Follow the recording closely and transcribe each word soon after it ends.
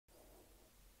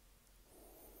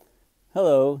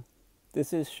Hello,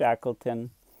 this is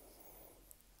Shackleton.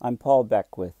 I'm Paul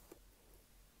Beckwith.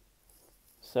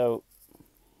 So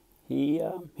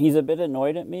he's a bit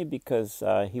annoyed at me because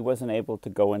he wasn't able to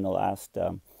go in the last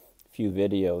few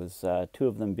videos. Two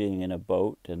of them being in a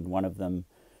boat, and one of them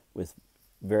with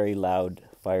very loud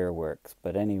fireworks.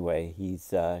 But anyway, he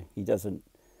doesn't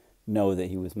know that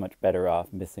he was much better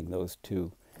off missing those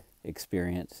two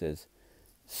experiences.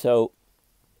 So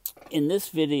in this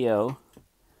video,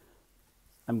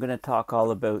 I'm going to talk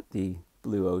all about the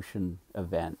Blue Ocean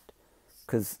event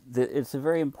because it's a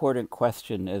very important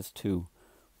question as to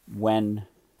when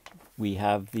we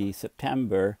have the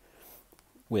September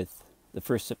with the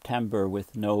first September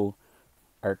with no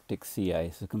Arctic sea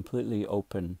ice, a completely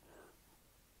open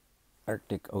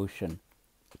Arctic Ocean.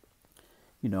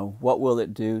 You know, what will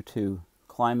it do to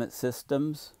climate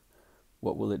systems?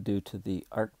 What will it do to the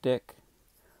Arctic?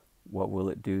 What will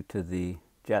it do to the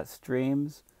jet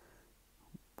streams?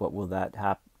 What will that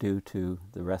do to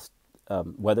the rest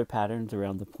weather patterns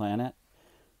around the planet?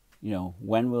 You know,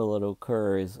 when will it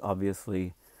occur is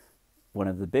obviously one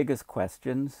of the biggest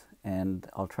questions, and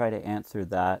I'll try to answer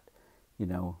that, you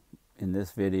know, in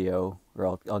this video,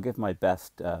 or I'll give my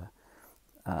best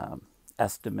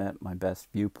estimate, my best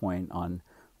viewpoint on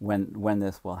when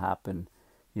this will happen,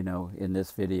 you know, in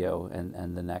this video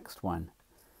and the next one.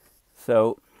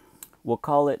 So we'll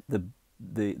call it the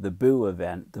BOO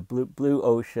event, the Blue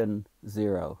Ocean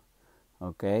Zero,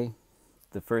 okay?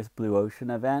 The first Blue Ocean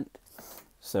event.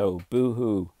 So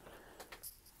boo-hoo.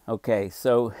 Okay,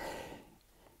 so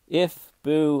if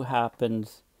BOO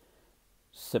happens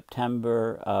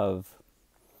September of,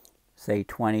 say,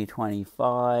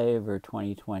 2025 or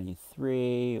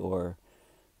 2023, or,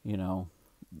 you know,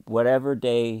 whatever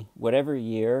day, whatever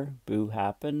year BOO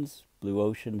happens, Blue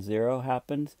Ocean Zero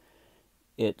happens,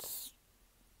 it's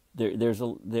there's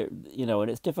you know,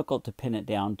 and it's difficult to pin it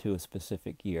down to a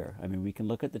specific year. I mean, we can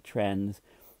look at the trends,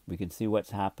 we can see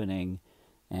what's happening,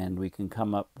 and we can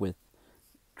come up with,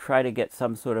 try to get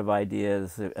some sort of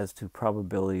ideas as to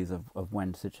probabilities of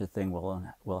when such a thing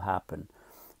will happen.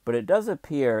 But it does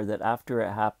appear that after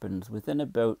it happens, within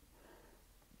about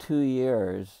 2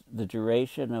 years, the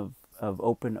duration of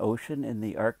open ocean in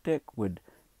the Arctic would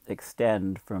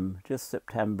extend from just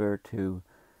September to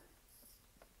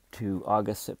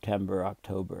August, September,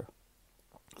 October.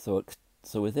 So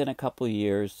within a couple of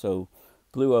years, so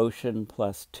Blue Ocean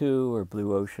plus 2 or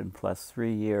Blue Ocean plus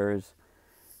 3 years,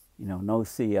 you know, no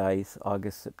sea ice,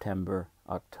 August, September,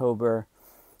 October.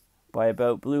 By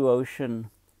about Blue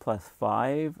Ocean plus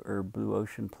 5 or Blue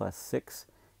Ocean plus 6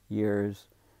 years,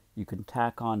 you can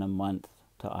tack on a month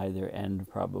to either end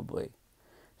probably.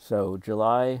 So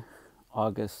July,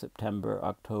 August, September,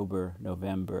 October,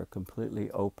 November, completely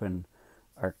open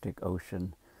Arctic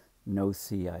Ocean, no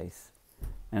sea ice.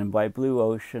 And by Blue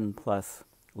Ocean plus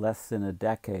less than a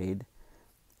decade,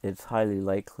 it's highly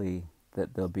likely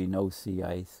that there'll be no sea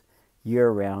ice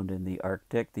year-round in the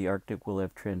Arctic. The Arctic will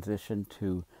have transitioned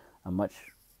to a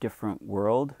much different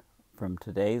world from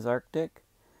today's Arctic,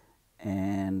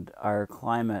 and our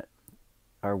climate,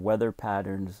 our weather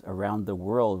patterns around the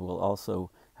world will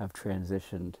also have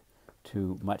transitioned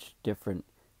to much different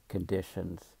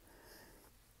conditions.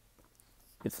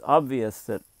 It's obvious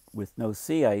that with no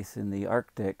sea ice in the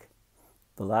Arctic,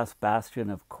 the last bastion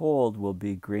of cold will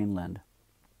be Greenland,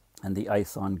 and the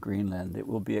ice on Greenland. It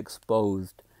will be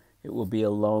exposed. It will be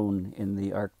alone in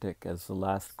the Arctic as the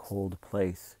last cold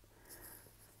place.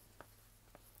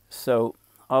 So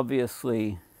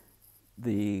obviously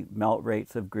the melt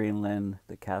rates of Greenland,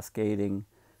 the cascading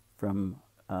from,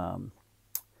 you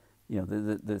know,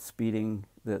 the speeding,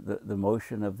 the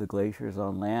motion of the glaciers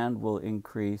on land will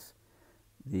increase.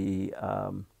 The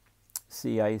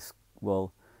sea ice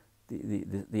will,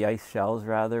 the ice shelves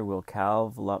rather, will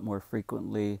calve a lot more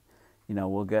frequently. You know,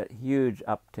 we'll get huge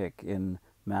uptick in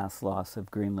mass loss of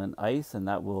Greenland ice, and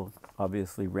that will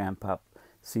obviously ramp up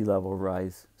sea level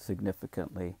rise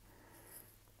significantly.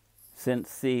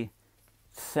 Since the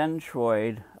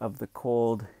centroid of the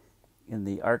cold in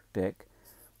the Arctic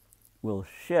will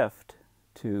shift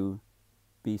to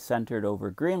be centered over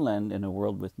Greenland in a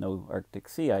world with no Arctic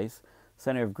sea ice,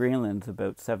 center of Greenland is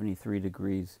about 73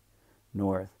 degrees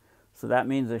north. So that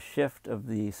means a shift of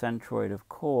the centroid of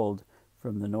cold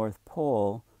from the North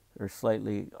Pole, or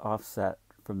slightly offset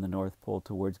from the North Pole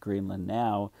towards Greenland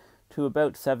now, to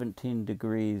about 17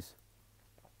 degrees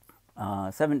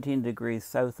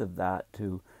south of that,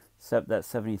 to that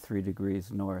 73 degrees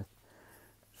north.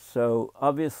 So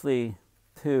obviously,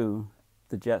 too,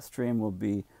 the jet stream will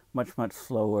be much, much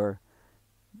slower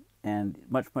and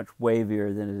much, much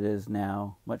wavier than it is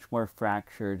now, much more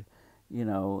fractured,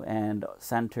 and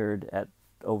centered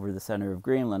over the center of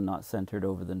Greenland, not centered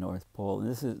over the North Pole.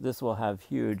 And this will have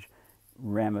huge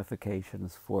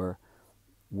ramifications for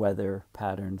weather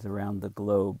patterns around the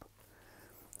globe.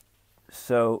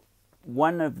 So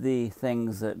one of the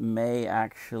things that may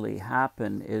actually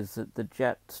happen is that the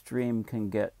jet stream can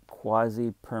get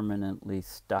quasi-permanently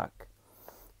stuck.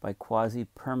 By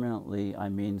quasi-permanently, I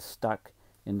mean stuck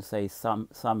in, say, some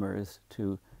summers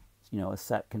to, a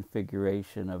set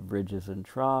configuration of ridges and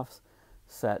troughs,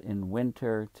 set in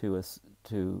winter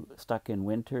stuck in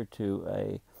winter to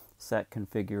a set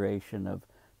configuration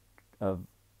of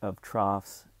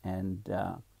troughs and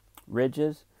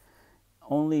ridges,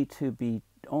 only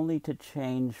to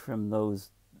change from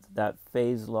that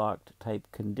phase-locked type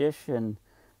condition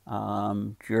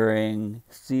during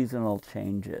seasonal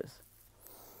changes.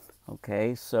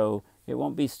 Okay, so it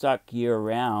won't be stuck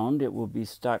year-round. It will be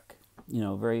stuck,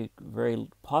 very, very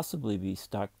possibly be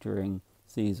stuck during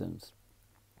seasons.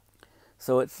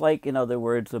 So it's like, in other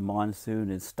words, the monsoon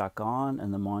is stuck on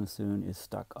and the monsoon is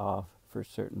stuck off for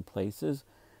certain places.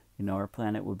 Our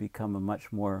planet will become a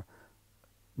much more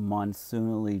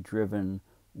monsoonally driven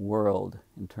world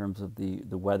in terms of the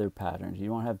weather patterns.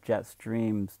 You won't have jet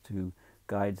streams to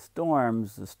guide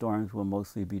storms. The storms will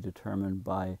mostly be determined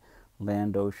by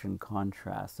land-ocean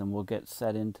contrasts, and we'll get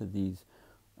set into these,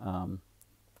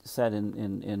 stuck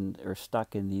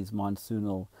in these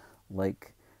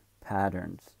monsoonal-like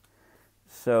patterns.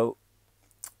 So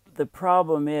the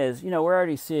problem is, we're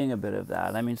already seeing a bit of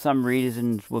that. I mean, some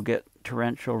regions will get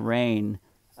torrential rain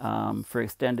for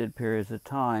extended periods of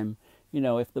time.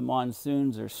 If the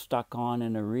monsoons are stuck on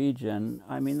in a region,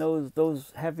 I mean,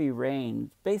 those heavy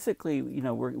rains, basically,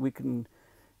 we can,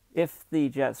 if the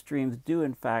jet streams do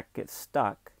in fact get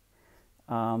stuck,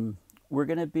 we're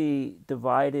going to be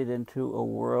divided into a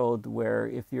world where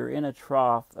if you're in a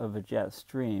trough of a jet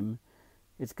stream,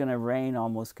 it's going to rain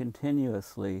almost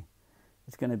continuously.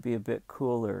 It's going to be a bit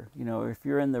cooler. If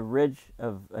you're in the ridge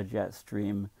of a jet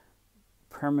stream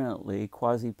permanently,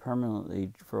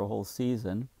 quasi-permanently for a whole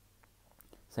season,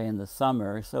 say in the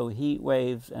summer, so heat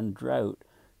waves and drought,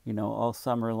 all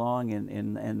summer long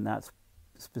in that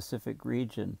specific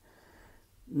region.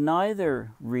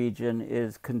 Neither region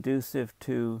is conducive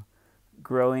to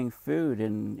growing food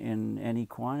in any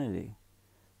quantity,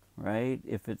 right?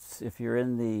 If you're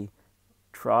in the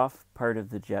trough part of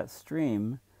the jet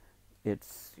stream,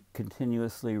 it's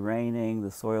continuously raining,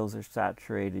 the soils are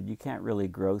saturated, you can't really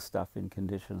grow stuff in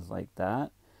conditions like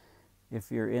that. If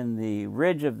you're in the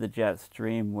ridge of the jet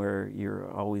stream where you're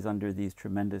always under these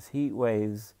tremendous heat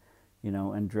waves,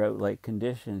 and drought-like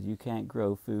conditions, you can't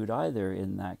grow food either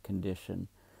in that condition.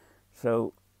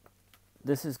 So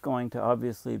this is going to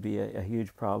obviously be a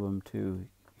huge problem to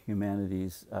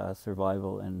humanity's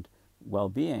survival and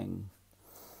well-being.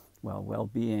 Well,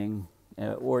 well-being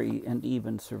and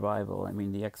even survival. I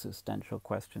mean, the existential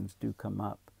questions do come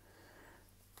up.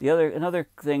 Another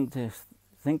thing to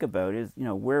think about is,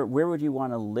 where would you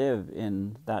want to live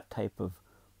in that type of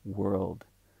world?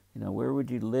 Where would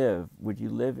you live? Would you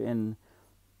live in,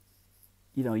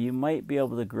 you might be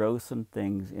able to grow some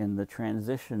things in the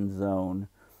transition zone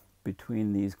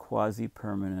between these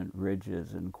quasi-permanent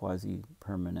ridges and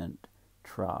quasi-permanent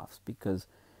troughs, because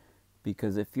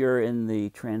if you're in the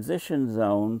transition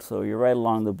zone, so you're right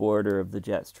along the border of the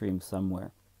jet stream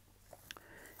somewhere,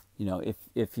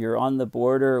 if you're on the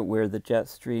border where the jet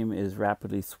stream is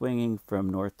rapidly swinging from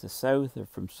north to south or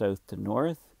from south to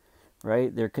north,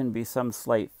 right, there can be some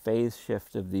slight phase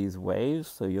shift of these waves,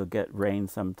 so you'll get rain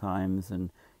sometimes and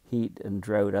heat and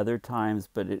drought other times,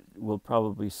 but it will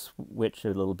probably switch a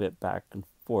little bit back and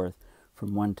forth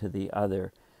from one to the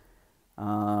other.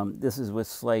 This is with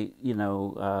slight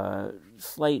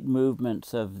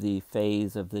movements of the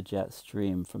phase of the jet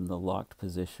stream from the locked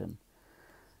position.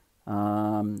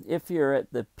 If you're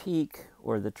at the peak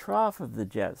or the trough of the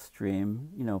jet stream,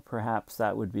 perhaps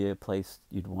that would be a place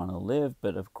you'd want to live,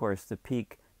 but of course the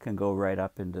peak can go right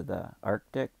up into the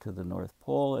Arctic, to the North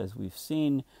Pole, as we've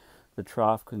seen. The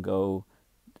trough can go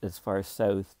as far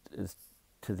south as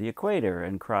to the equator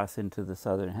and cross into the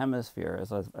southern hemisphere,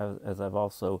 as I've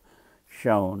also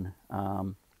shown,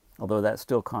 although that's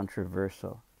still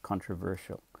controversial.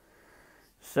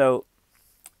 So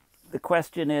the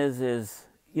question is,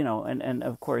 and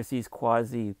of course these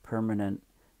quasi-permanent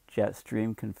jet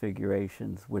stream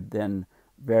configurations would then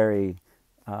vary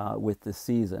with the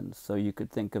seasons. So you could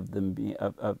think of them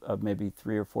of maybe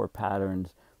 3 or 4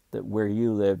 patterns that where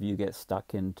you live you get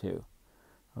stuck into.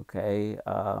 Okay,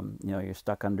 you're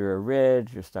stuck under a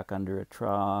ridge, you're stuck under a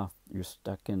trough, you're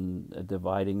stuck in a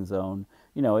dividing zone.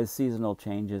 As seasonal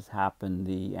changes happen,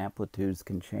 the amplitudes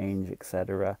can change,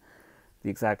 etc. the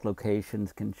exact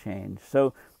locations can change.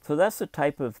 So that's the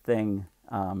type of thing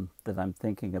that I'm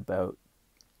thinking about.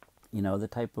 You know, the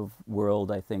type of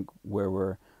world I think where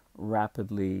we're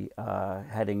rapidly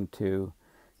heading to,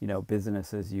 you know,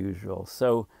 business as usual.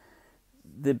 So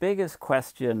the biggest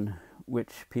question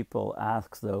which people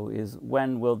ask, though, is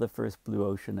when will the first blue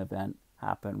ocean event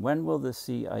happen? When will the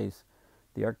sea ice,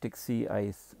 the Arctic sea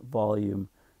ice volume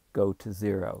go to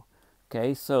zero?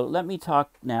 Okay, so let me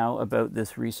talk now about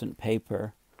this recent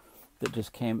paper that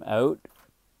just came out.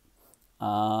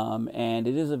 And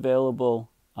it is available,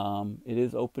 it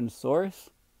is open source.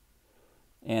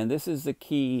 And this is the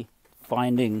key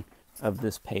finding of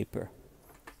this paper.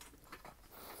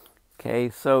 Okay,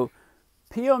 so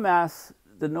PO mass,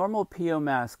 the normal PO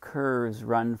mass curves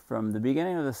run from the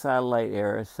beginning of the satellite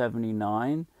era,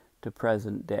 79, to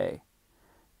present day.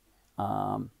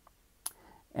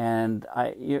 And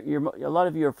a lot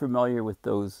of you are familiar with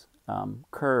those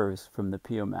curves from the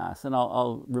PO mass, and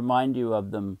I'll remind you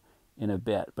of them in a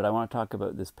bit, but I want to talk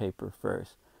about this paper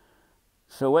first.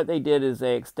 So what they did is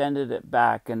they extended it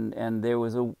back, and there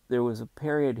was a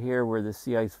period here where the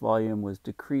sea ice volume was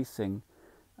decreasing.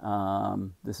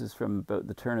 This is from about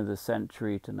the turn of the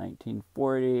century to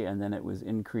 1940, and then it was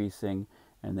increasing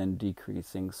and then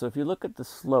decreasing. So if you look at the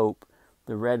slope,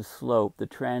 the red slope, the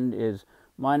trend is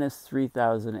minus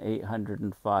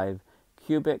 3,805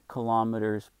 cubic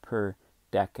kilometers per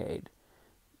decade.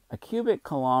 A cubic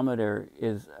kilometer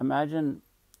is, imagine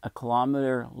a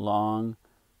kilometer long,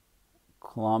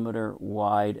 kilometer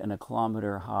wide, and a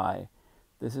kilometer high.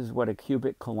 This is what a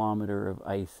cubic kilometer of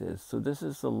ice is. So this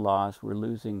is the loss. We're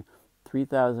losing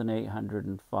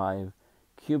 3,805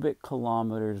 cubic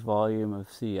kilometers volume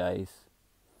of sea ice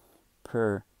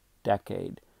per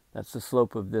decade. That's the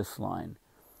slope of this line.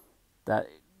 That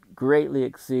greatly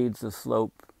exceeds the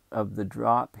slope of the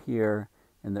drop here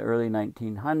in the early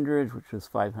 1900s, which was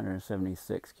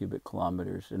 576 cubic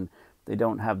kilometers. And they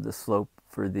don't have the slope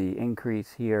for the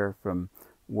increase here from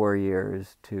war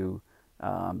years to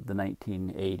the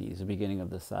 1980s, the beginning of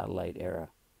the satellite era.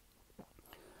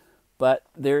 But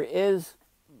there is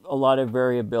a lot of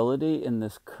variability in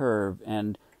this curve.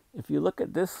 And if you look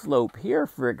at this slope here,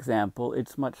 for example,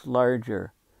 it's much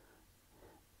larger.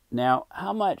 Now,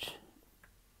 how much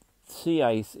sea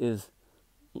ice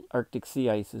Arctic sea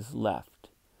ice is left?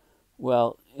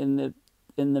 Well, in the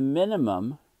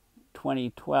minimum,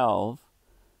 2012,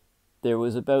 there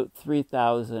was about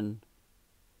 3,000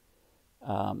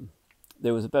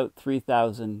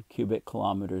 cubic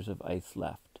kilometers of ice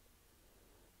left.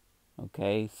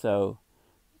 Okay, so,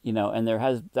 you know, and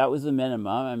that was the minimum.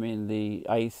 I mean, the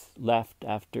ice left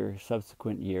after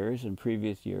subsequent years and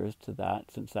previous years to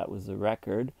that, since that was the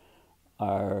record,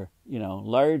 are, you know,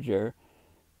 larger.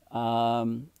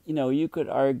 You know, you could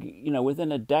argue, you know,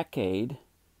 within a decade,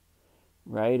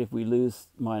 right, if we lose,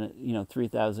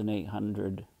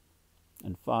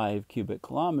 3,805 cubic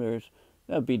kilometers,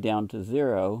 that would be down to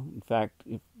zero. In fact,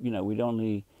 if, you know, we'd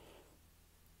only,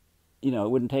 you know, it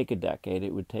wouldn't take a decade.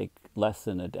 It would take less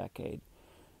than a decade.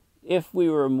 If we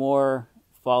were more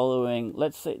following,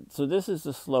 let's say, so this is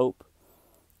the slope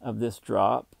of this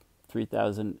drop,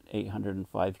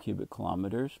 3,805 cubic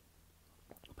kilometers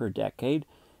per decade.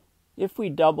 If we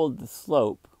doubled the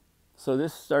slope, so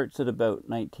this starts at about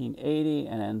 1980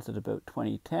 and ends at about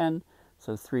 2010,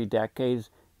 so 3 decades.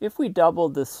 If we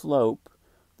doubled the slope,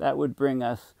 that would bring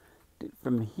us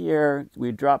from here,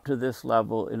 we drop to this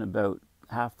level in about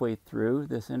halfway through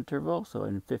this interval, so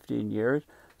in 15 years.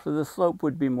 So the slope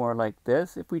would be more like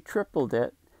this. If we tripled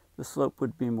it, the slope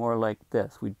would be more like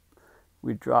this. We'd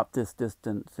drop this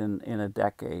distance in a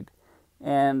decade.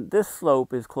 And this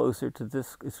slope is closer to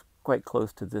this, is quite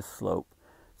close to this slope.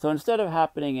 So instead of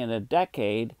happening in a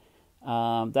decade,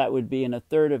 that would be in a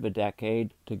third of a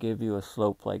decade to give you a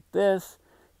slope like this.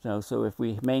 So if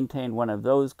we maintain one of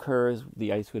those curves,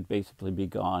 the ice would basically be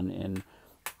gone in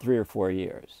 3 or 4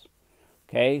 years.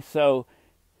 Okay, so,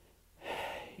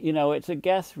 you know, it's a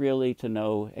guess really to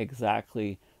know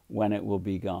exactly when it will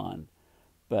be gone.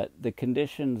 But the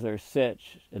conditions are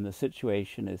such, and the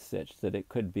situation is such that it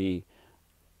could be,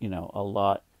 you know, a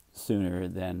lot sooner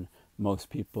than most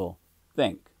people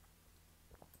think.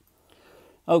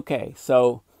 Okay,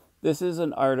 so this is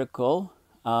an article.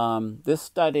 This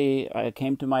study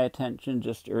came to my attention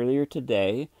just earlier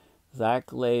today. Zach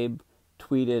Laib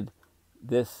tweeted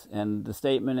this, and the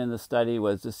statement in the study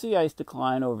was, the sea ice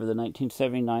decline over the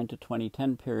 1979 to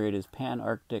 2010 period is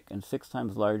pan-Arctic and 6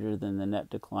 times larger than the net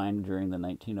decline during the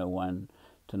 1901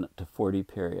 to 40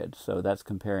 period. So that's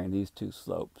comparing these two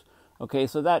slopes. Okay,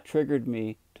 so that triggered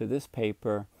me to this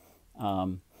paper,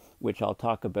 which I'll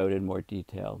talk about in more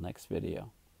detail next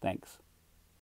video. Thanks.